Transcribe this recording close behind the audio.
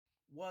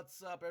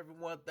What's up,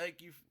 everyone?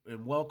 Thank you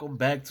and welcome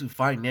back to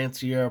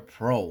Financier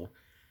Pro.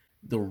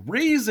 The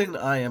reason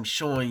I am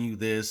showing you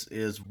this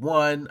is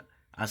one,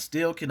 I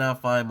still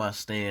cannot find my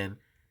stand.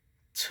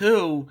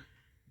 Two,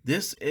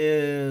 this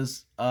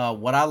is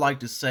what I like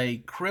to say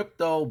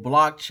crypto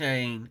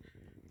blockchain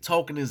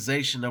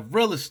tokenization of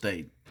real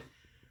estate.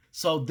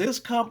 So, this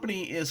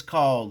company is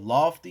called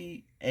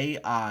Lofty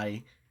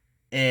AI,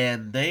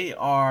 and they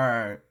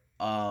are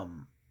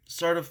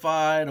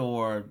certified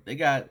or they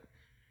got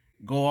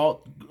go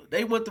all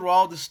they went through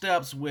all the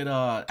steps with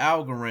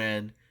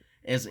Algorand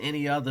as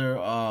any other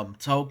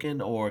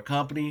token or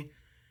company,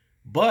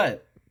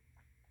 but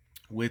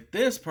with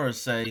this per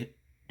se,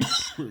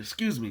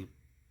 excuse me,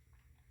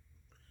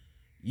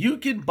 you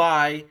can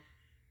buy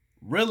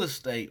real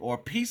estate or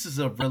pieces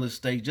of real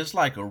estate just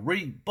like a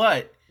REIT,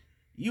 but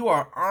you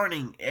are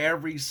earning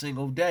every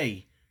single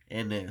day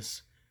in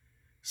this.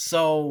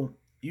 So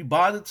you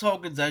buy the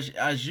tokens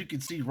as you can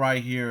see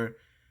right here.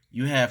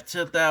 You have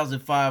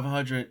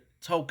 10,500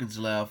 tokens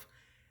left,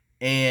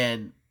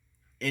 and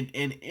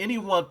and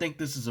anyone think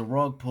this is a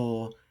rug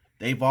pull.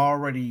 They've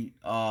already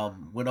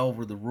went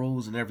over the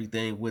rules and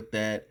everything with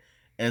that.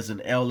 As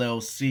an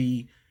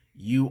LLC,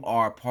 you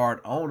are part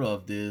owner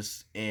of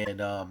this,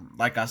 and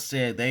like I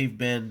said, they've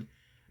been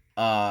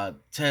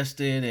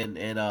tested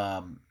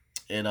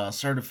and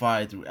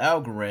certified through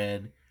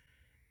Algorand,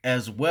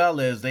 as well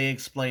as they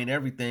explain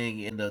everything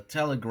in the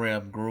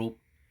Telegram group,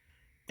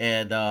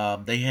 and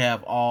they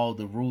have all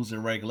the rules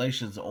and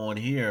regulations on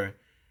here.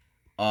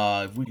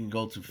 If we can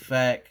go to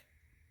fact,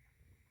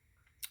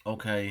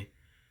 okay.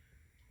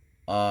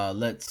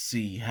 Let's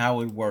see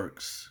how it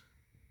works.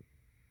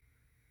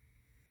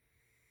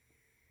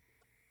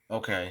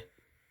 Okay,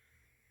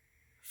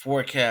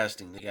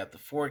 forecasting. They got the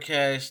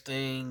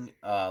forecasting,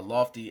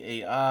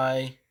 Lofty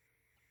AI.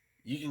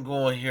 You can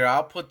go in here.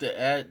 I'll put the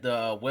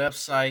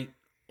website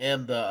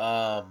and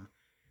the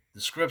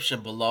description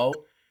below,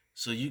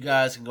 so you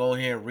guys can go in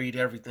here and read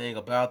everything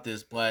about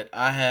this. But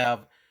I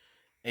have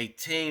a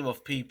team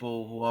of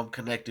people who I'm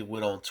connected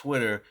with on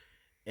Twitter,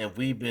 and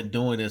we've been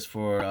doing this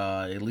for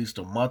at least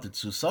a month or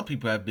two. Some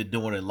people have been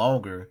doing it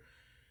longer.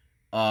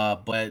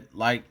 But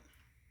like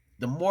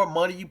the more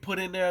money you put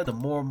in there, the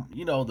more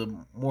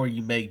the more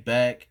you make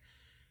back.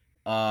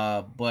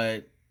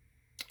 But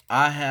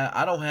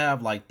I don't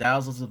have like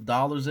thousands of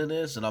dollars in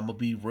this, and I'm gonna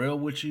be real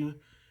with you.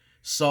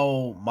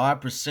 So my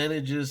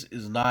percentages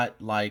is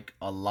not like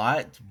a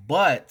lot,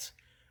 but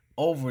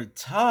over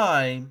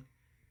time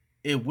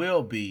it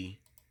will be.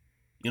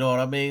 You know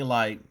what I mean?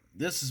 Like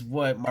this is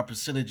what my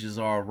percentages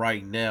are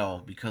right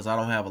now because I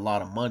don't have a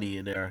lot of money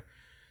in there.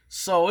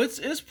 So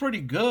it's pretty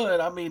good.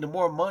 I mean, the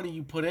more money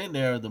you put in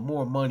there, the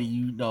more money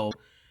you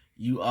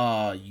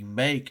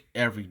make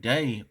every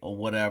day or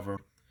whatever.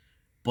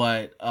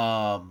 But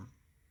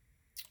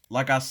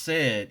like I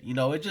said,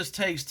 it just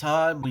takes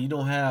time when you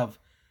don't have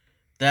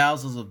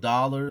thousands of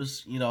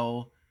dollars, in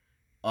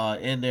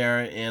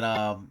there,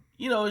 and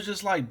it's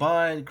just like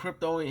buying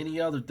crypto or any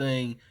other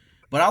thing.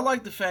 But I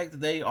like the fact that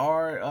they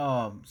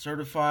are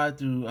certified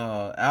through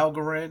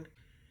Algorand,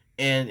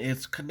 and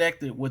it's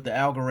connected with the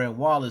Algorand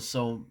wallet.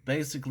 So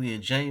basically,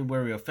 in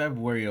January or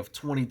February of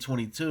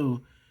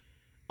 2022,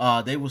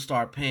 they will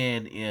start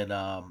paying in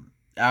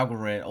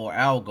Algorand or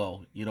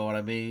Algo. You know what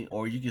I mean?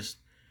 Or you can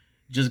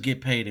just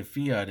get paid in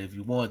fiat if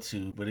you want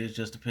to, but it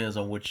just depends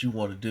on what you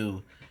want to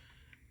do.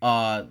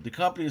 The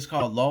company is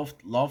called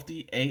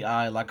Lofty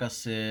AI, like I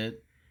said,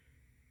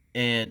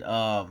 and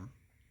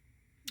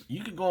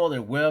you can go on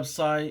their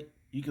website.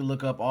 You can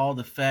look up all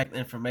the fact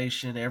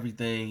information,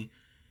 everything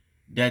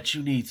that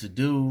you need to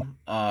do.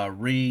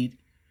 Read,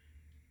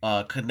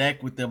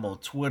 connect with them on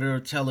Twitter,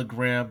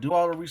 Telegram, do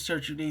all the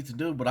research you need to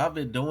do. But I've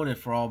been doing it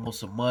for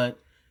almost a month.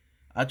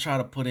 I try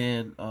to put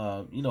in,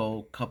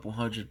 a couple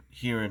hundred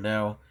here and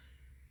now,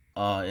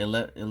 and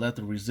let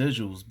the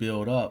residuals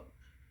build up.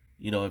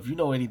 If you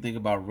know anything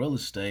about real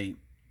estate,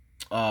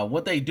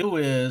 what they do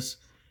is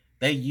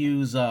they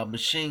use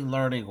machine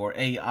learning or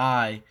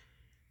AI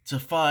to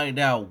find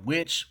out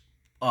which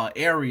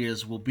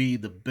areas will be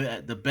the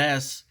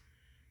best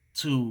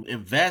to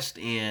invest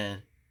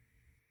in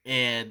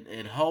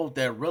and hold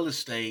that real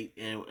estate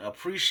and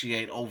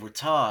appreciate over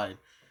time.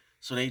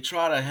 So they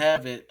try to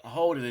have it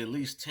hold it at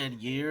least 10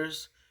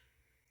 years.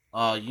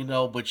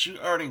 But you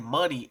earning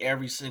money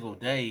every single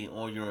day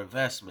on your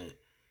investment.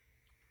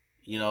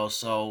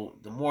 So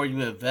the more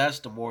you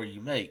invest, the more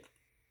you make.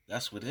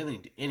 That's with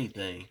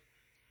anything.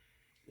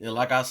 And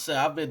like I said,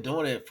 I've been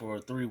doing it for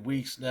 3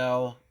 weeks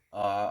now.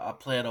 I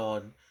plan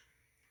on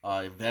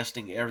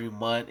investing every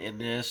month in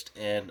this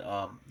and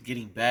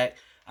getting back.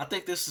 I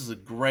think this is a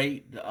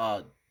great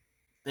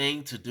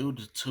thing to do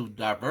to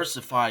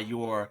diversify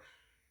your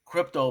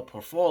crypto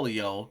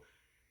portfolio.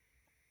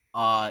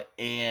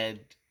 And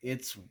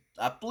it's,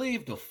 I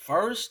believe, the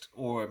first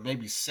or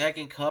maybe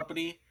second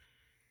company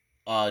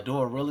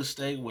doing real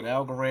estate with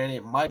Algorand.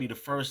 It might be the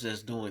first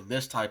that's doing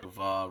this type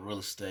of real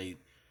estate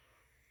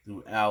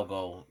through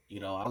Algo.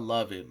 I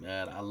love it,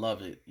 man. I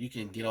love it. You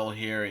can get on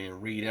here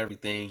and read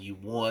everything you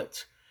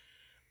want.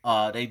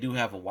 They do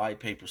have a white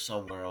paper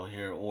somewhere on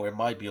here, or it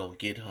might be on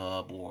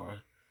GitHub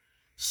or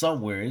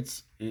somewhere.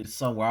 It's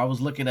somewhere. I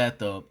was looking at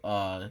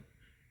the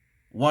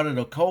one of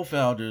the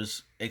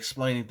co-founders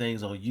explaining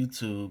things on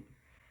YouTube,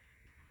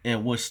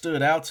 and what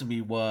stood out to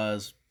me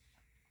was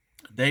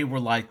they were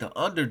like the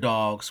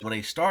underdogs when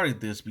they started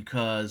this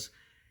because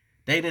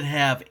they didn't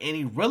have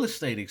any real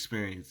estate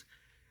experience,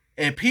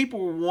 and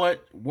people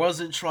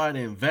wasn't trying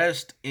to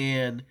invest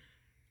in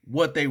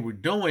what they were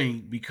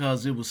doing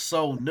because it was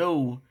so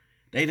new.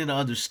 They didn't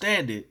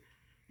understand it.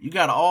 You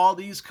got all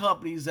these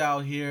companies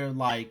out here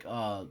like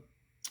uh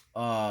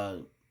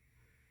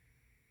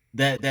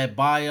that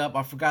buy up.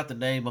 I forgot the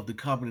name of the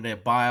company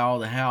that buy all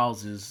the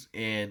houses,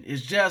 and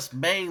it's just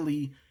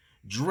mainly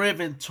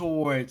driven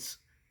towards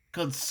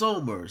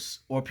consumers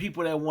or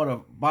people that want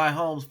to buy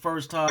homes,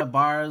 first time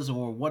buyers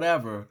or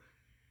whatever.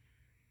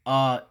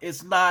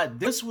 It's not.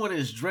 This one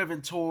is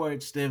driven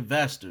towards the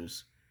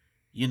investors,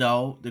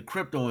 the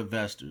crypto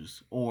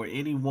investors or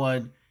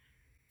anyone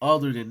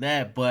other than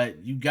that.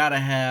 But you gotta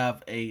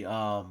have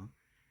a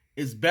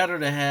it's better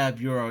to have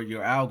your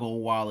algo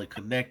wallet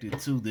connected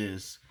to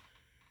this,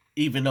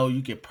 even though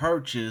you can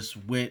purchase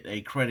with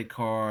a credit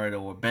card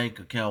or a bank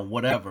account,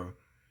 whatever.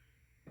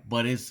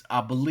 But it's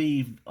I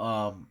believe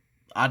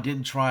I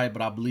didn't try it,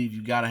 but I believe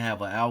you gotta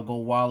have an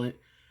algo wallet,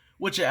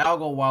 which an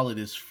algo wallet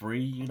is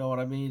free. You know what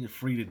I mean? It's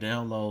free to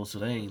download, so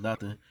they ain't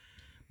nothing.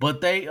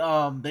 But they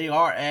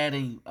are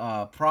adding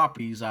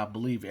properties, I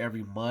believe,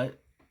 every month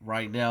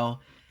right now,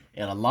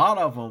 and a lot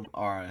of them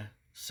are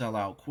sell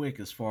out quick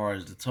as far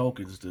as the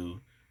tokens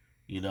do.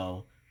 You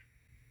know,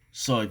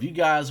 so if you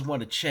guys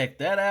want to check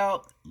that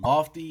out,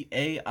 Lofty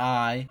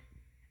AI,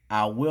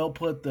 I will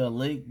put the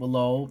link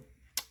below.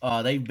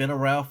 They've been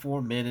around for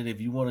a minute. If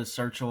you want to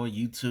search on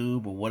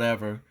YouTube or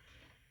whatever,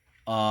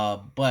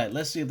 but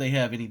let's see if they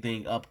have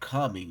anything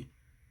upcoming.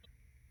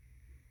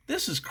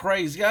 This is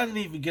crazy. I didn't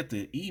even get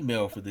the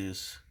email for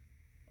this.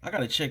 I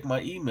gotta check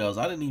my emails.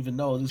 I didn't even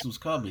know this was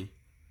coming.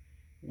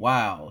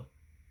 Wow.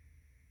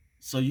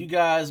 So you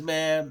guys,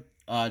 man,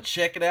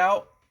 check it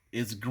out.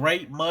 It's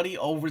great money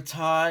over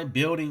time,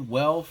 building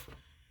wealth.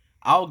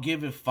 I'll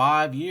give it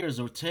 5 years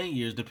or 10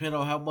 years, depending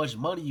on how much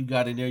money you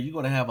got in there. You're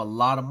gonna have a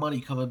lot of money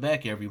coming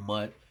back every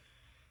month.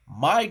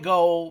 My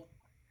goal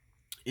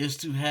is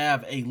to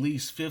have at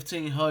least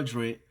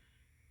 1,500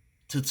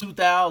 to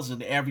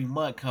 2,000 every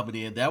month coming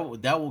in. That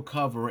will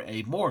cover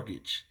a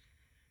mortgage.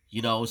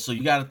 So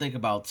you got to think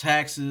about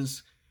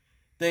taxes,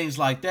 things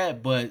like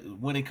that. But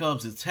when it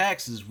comes to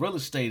taxes, real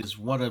estate is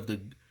one of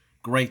the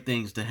great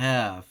things to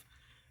have.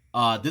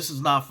 This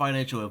is not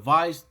financial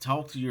advice.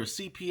 Talk to your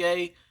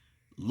CPA,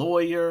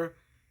 lawyer,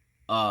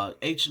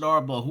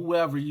 H&R, but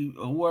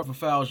whoever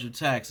files your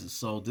taxes.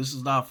 So this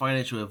is not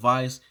financial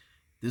advice.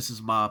 This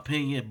is my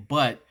opinion,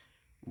 but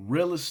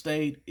real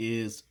estate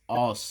is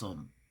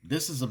awesome.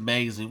 This is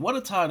amazing. What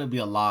a time to be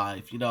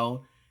alive,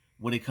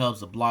 when it comes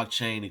to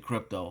blockchain and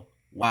crypto.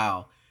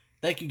 Wow.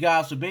 Thank you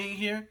guys for being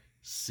here.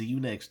 See you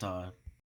next time.